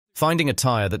Finding a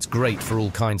tire that's great for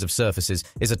all kinds of surfaces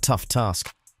is a tough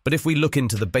task. But if we look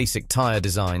into the basic tire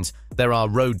designs, there are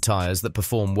road tires that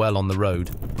perform well on the road,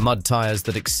 mud tires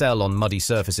that excel on muddy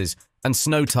surfaces, and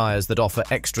snow tires that offer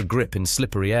extra grip in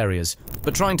slippery areas.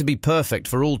 But trying to be perfect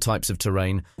for all types of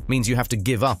terrain means you have to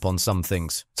give up on some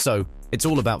things. So, it's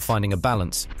all about finding a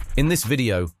balance. In this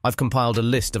video, I've compiled a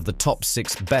list of the top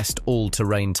 6 best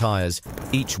all-terrain tires,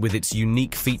 each with its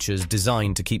unique features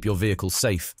designed to keep your vehicle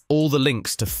safe. All the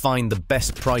links to find the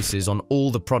best prices on all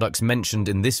the products mentioned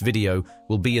in this video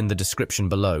will be in the description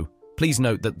below. Please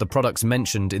note that the products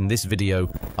mentioned in this video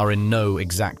are in no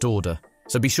exact order,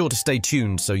 so be sure to stay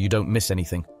tuned so you don't miss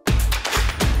anything.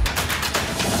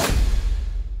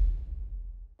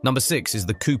 Number 6 is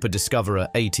the Discoverer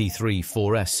AT3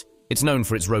 4S. It's known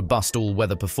for its robust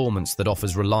all-weather performance that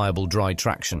offers reliable dry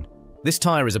traction. This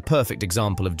tire is a perfect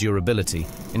example of durability,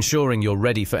 ensuring you're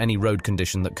ready for any road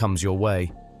condition that comes your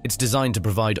way. It's designed to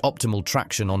provide optimal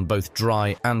traction on both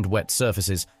dry and wet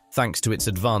surfaces, thanks to its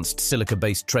advanced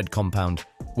silica-based tread compound.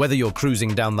 Whether you're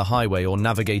cruising down the highway or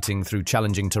navigating through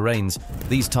challenging terrains,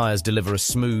 these tires deliver a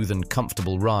smooth and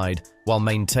comfortable ride while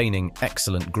maintaining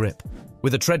excellent grip.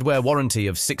 With a treadwear warranty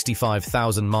of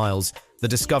 65,000 miles, the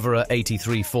Discoverer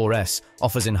AT3 4S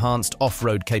offers enhanced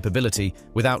off-road capability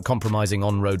without compromising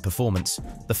on-road performance.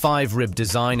 The 5-rib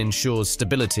design ensures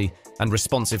stability and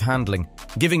responsive handling,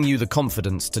 giving you the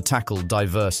confidence to tackle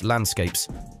diverse landscapes.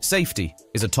 Safety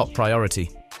is a top priority,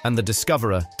 and the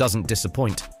Discoverer doesn't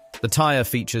disappoint. The tire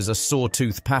features a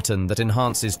sawtooth pattern that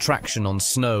enhances traction on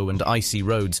snow and icy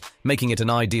roads, making it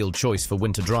an ideal choice for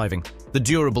winter driving. The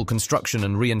durable construction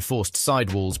and reinforced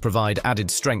sidewalls provide added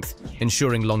strength,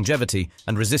 ensuring longevity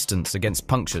and resistance against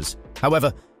punctures.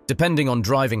 However, depending on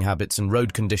driving habits and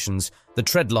road conditions, the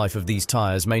tread life of these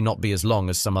tires may not be as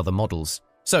long as some other models.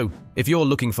 So, if you're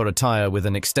looking for a tire with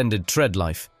an extended tread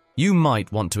life, you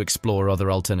might want to explore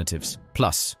other alternatives.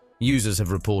 Plus, users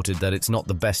have reported that it's not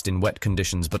the best in wet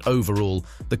conditions, but overall,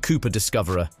 the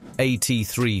Discoverer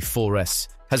AT3 4S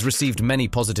has received many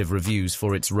positive reviews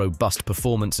for its robust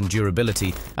performance and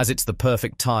durability, as it's the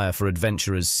perfect tire for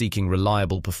adventurers seeking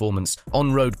reliable performance,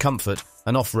 on-road comfort,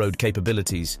 and off-road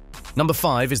capabilities. Number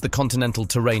 5 is the Continental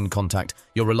Terrain Contact,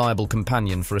 your reliable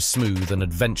companion for a smooth and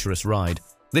adventurous ride.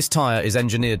 This tire is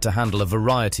engineered to handle a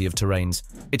variety of terrains.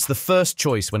 It's the first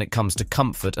choice when it comes to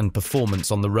comfort and performance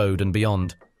on the road and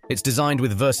beyond. It's designed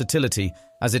with versatility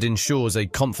as it ensures a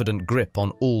confident grip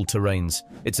on all terrains.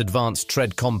 Its advanced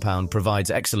tread compound provides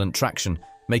excellent traction,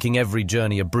 making every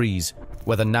journey a breeze,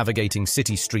 whether navigating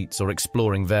city streets or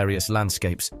exploring various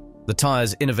landscapes. The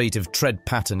tire's innovative tread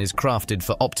pattern is crafted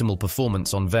for optimal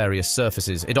performance on various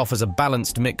surfaces. It offers a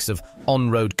balanced mix of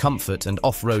on-road comfort and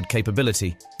off-road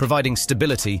capability, providing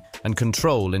stability and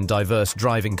control in diverse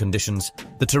driving conditions.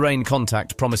 The Terrain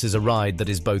Contact promises a ride that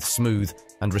is both smooth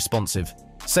and responsive.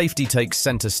 Safety takes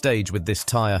center stage with this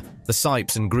tire. The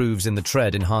sipes and grooves in the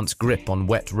tread enhance grip on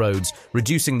wet roads,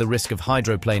 reducing the risk of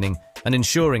hydroplaning and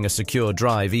ensuring a secure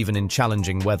drive even in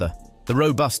challenging weather. The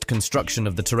robust construction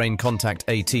of the Terrain Contact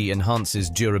AT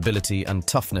enhances durability and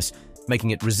toughness,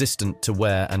 making it resistant to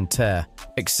wear and tear.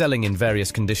 Excelling in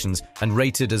various conditions and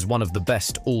rated as one of the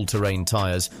best all-terrain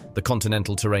tires, the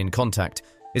Continental Terrain Contact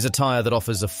is a tire that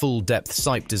offers a full-depth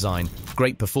sipe design,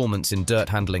 great performance in dirt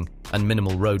handling, and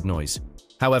minimal road noise.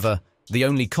 However, the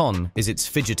only con is its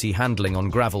fidgety handling on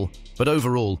gravel, but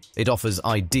overall, it offers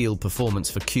ideal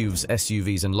performance for CUVs,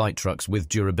 SUVs, and light trucks with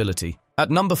durability. At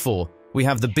number 4, we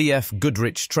have the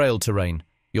BFGoodrich Trail Terrain,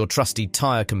 your trusty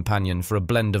tire companion for a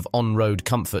blend of on-road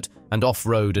comfort and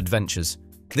off-road adventures.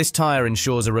 This tire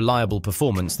ensures a reliable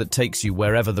performance that takes you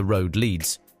wherever the road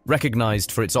leads.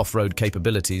 Recognized for its off-road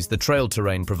capabilities, the Trail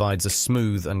Terrain provides a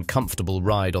smooth and comfortable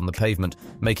ride on the pavement,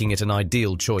 making it an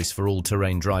ideal choice for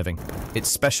all-terrain driving. Its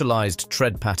specialized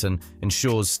tread pattern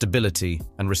ensures stability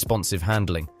and responsive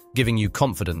handling, giving you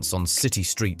confidence on city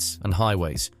streets and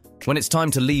highways. When it's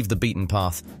time to leave the beaten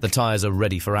path, the tires are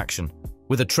ready for action.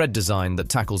 With a tread design that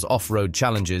tackles off-road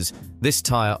challenges, this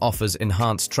tire offers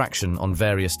enhanced traction on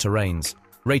various terrains.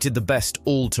 Rated the best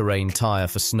all-terrain tire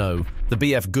for snow, the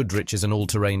BFGoodrich is an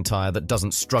all-terrain tire that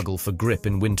doesn't struggle for grip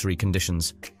in wintry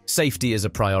conditions. Safety is a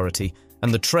priority,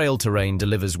 and the Trail Terrain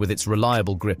delivers with its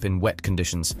reliable grip in wet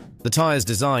conditions. The tire's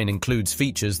design includes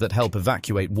features that help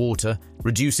evacuate water,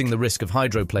 reducing the risk of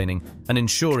hydroplaning and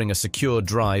ensuring a secure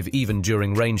drive even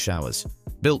during rain showers.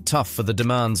 Built tough for the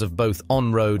demands of both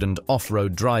on-road and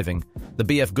off-road driving, the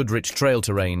BFGoodrich Trail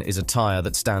Terrain is a tire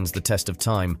that stands the test of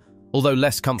time, Although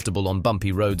less comfortable on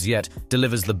bumpy roads, yet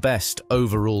delivers the best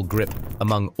overall grip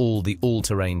among all the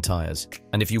all-terrain tires.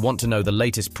 And if you want to know the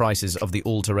latest prices of the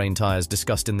all-terrain tires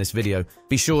discussed in this video,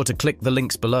 be sure to click the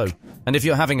links below. And if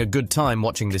you're having a good time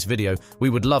watching this video, we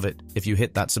would love it if you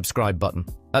hit that subscribe button.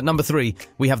 At number 3,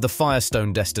 we have the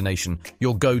Firestone Destination,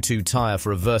 your go-to tire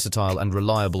for a versatile and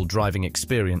reliable driving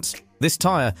experience. This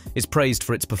tire is praised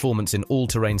for its performance in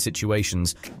all-terrain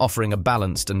situations, offering a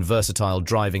balanced and versatile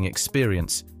driving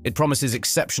experience. It promises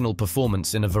exceptional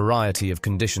performance in a variety of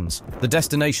conditions. The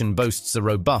Destination boasts a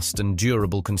robust and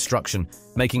durable construction,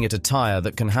 making it a tire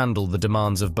that can handle the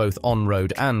demands of both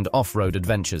on-road and off-road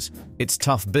adventures. Its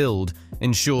tough build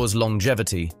ensures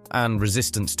longevity and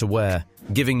resistance to wear,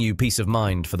 giving you peace of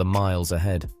mind for the miles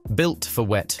ahead. Built for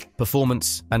wet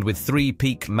performance and with 3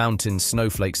 Peak Mountain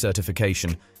Snowflake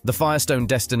certification, the Firestone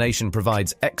Destination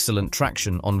provides excellent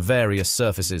traction on various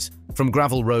surfaces. From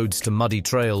gravel roads to muddy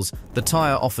trails, the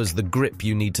tire offers the grip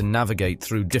you need to navigate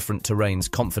through different terrains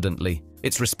confidently.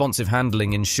 Its responsive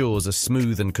handling ensures a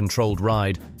smooth and controlled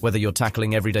ride, whether you're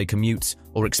tackling everyday commutes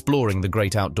or exploring the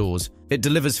great outdoors. It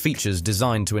delivers features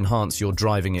designed to enhance your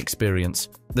driving experience.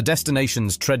 The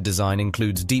Destination's tread design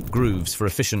includes deep grooves for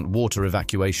efficient water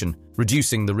evacuation,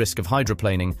 reducing the risk of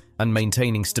hydroplaning and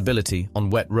maintaining stability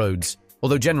on wet roads.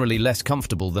 Although generally less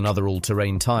comfortable than other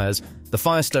all-terrain tires, the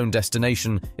Firestone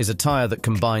Destination is a tire that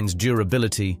combines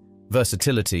durability,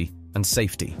 versatility, and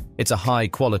safety. It's a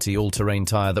high-quality all-terrain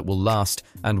tire that will last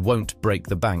and won't break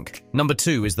the bank. Number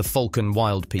 2 is the Falken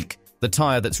Wildpeak, the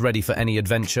tire that's ready for any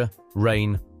adventure,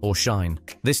 rain, or shine.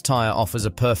 This tire offers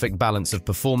a perfect balance of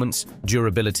performance,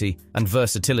 durability, and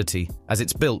versatility as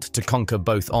it's built to conquer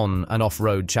both on- and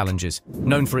off-road challenges.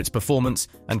 Known for its performance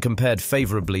and compared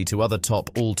favorably to other top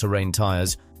all-terrain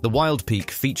tires, the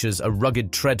Wildpeak features a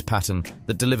rugged tread pattern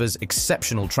that delivers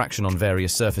exceptional traction on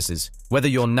various surfaces. Whether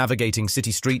you're navigating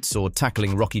city streets or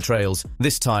tackling rocky trails,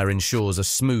 this tire ensures a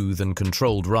smooth and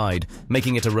controlled ride,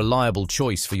 making it a reliable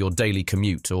choice for your daily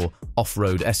commute or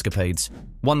off-road escapades.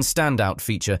 One standout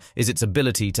feature is its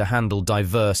ability to handle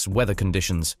diverse weather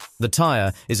conditions. The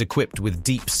tire is equipped with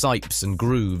deep sipes and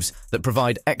grooves that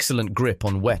provide excellent grip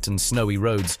on wet and snowy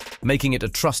roads, making it a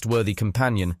trustworthy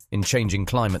companion in changing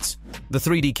climates. The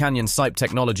 3D Canyon sipe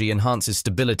technology enhances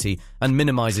stability and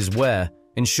minimizes wear,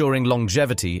 ensuring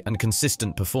longevity and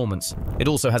consistent performance. It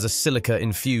also has a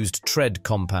silica-infused tread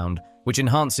compound, which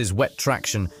enhances wet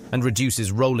traction and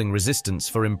reduces rolling resistance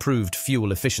for improved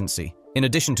fuel efficiency. In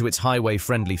addition to its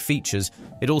highway-friendly features,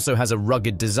 it also has a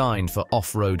rugged design for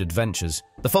off-road adventures.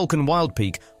 The Falken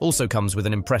Wildpeak also comes with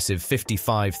an impressive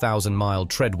 55,000-mile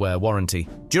treadwear warranty.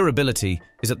 Durability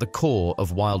is at the core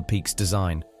of Wildpeak's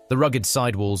design. The rugged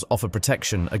sidewalls offer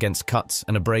protection against cuts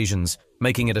and abrasions,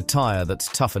 making it a tire that's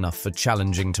tough enough for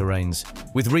challenging terrains.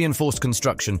 With reinforced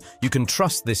construction, you can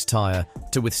trust this tire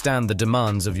to withstand the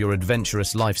demands of your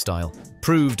adventurous lifestyle.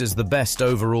 Proved as the best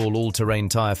overall all-terrain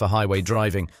tire for highway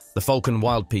driving, the Falken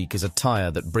Wildpeak is a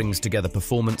tire that brings together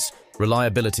performance,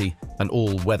 reliability, and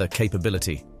all-weather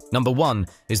capability. Number 1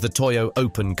 is the Toyo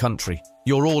Open Country,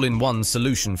 your all-in-one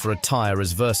solution for a tire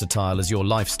as versatile as your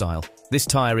lifestyle. This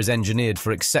tire is engineered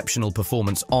for exceptional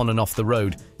performance on and off the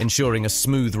road, ensuring a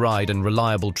smooth ride and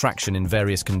reliable traction in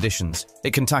various conditions.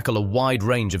 It can tackle a wide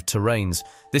range of terrains.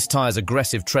 This tire's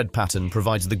aggressive tread pattern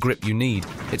provides the grip you need.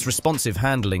 Its responsive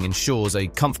handling ensures a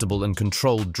comfortable and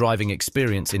controlled driving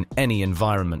experience in any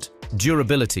environment.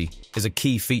 Durability is a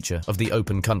key feature of the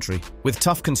Open Country. With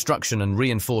tough construction and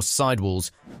reinforced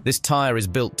sidewalls, this tire is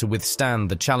built to withstand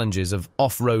the challenges of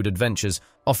off-road adventures,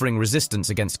 offering resistance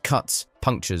against cuts,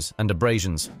 punctures, and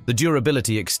abrasions. The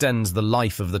durability extends the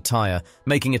life of the tire,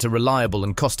 making it a reliable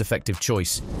and cost-effective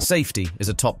choice. Safety is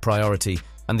a top priority,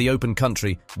 and the Open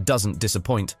Country doesn't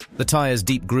disappoint. The tire's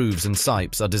deep grooves and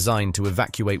sipes are designed to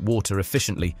evacuate water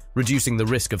efficiently, reducing the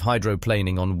risk of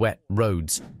hydroplaning on wet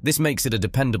roads. This makes it a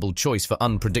dependable choice for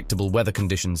unpredictable weather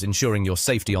conditions, ensuring your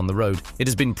safety on the road. It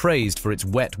has been praised for its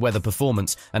wet weather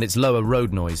performance and its lower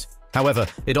road noise. However,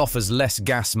 it offers less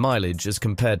gas mileage as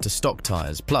compared to stock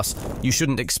tires. Plus, you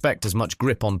shouldn't expect as much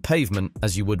grip on pavement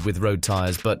as you would with road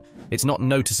tires, but it's not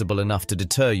noticeable enough to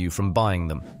deter you from buying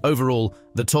them. Overall,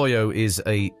 the Toyo is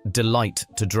a delight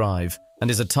to drive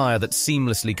and is a tire that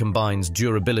seamlessly combines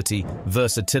durability,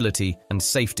 versatility, and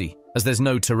safety, as there's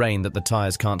no terrain that the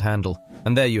tires can't handle.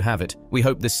 And there you have it. We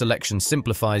hope this selection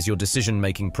simplifies your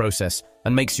decision-making process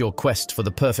and makes your quest for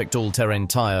the perfect all-terrain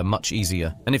tire much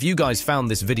easier. And if you guys found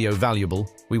this video valuable,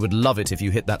 we would love it if you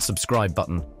hit that subscribe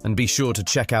button. And be sure to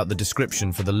check out the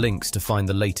description for the links to find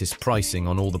the latest pricing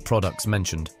on all the products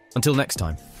mentioned. Until next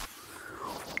time.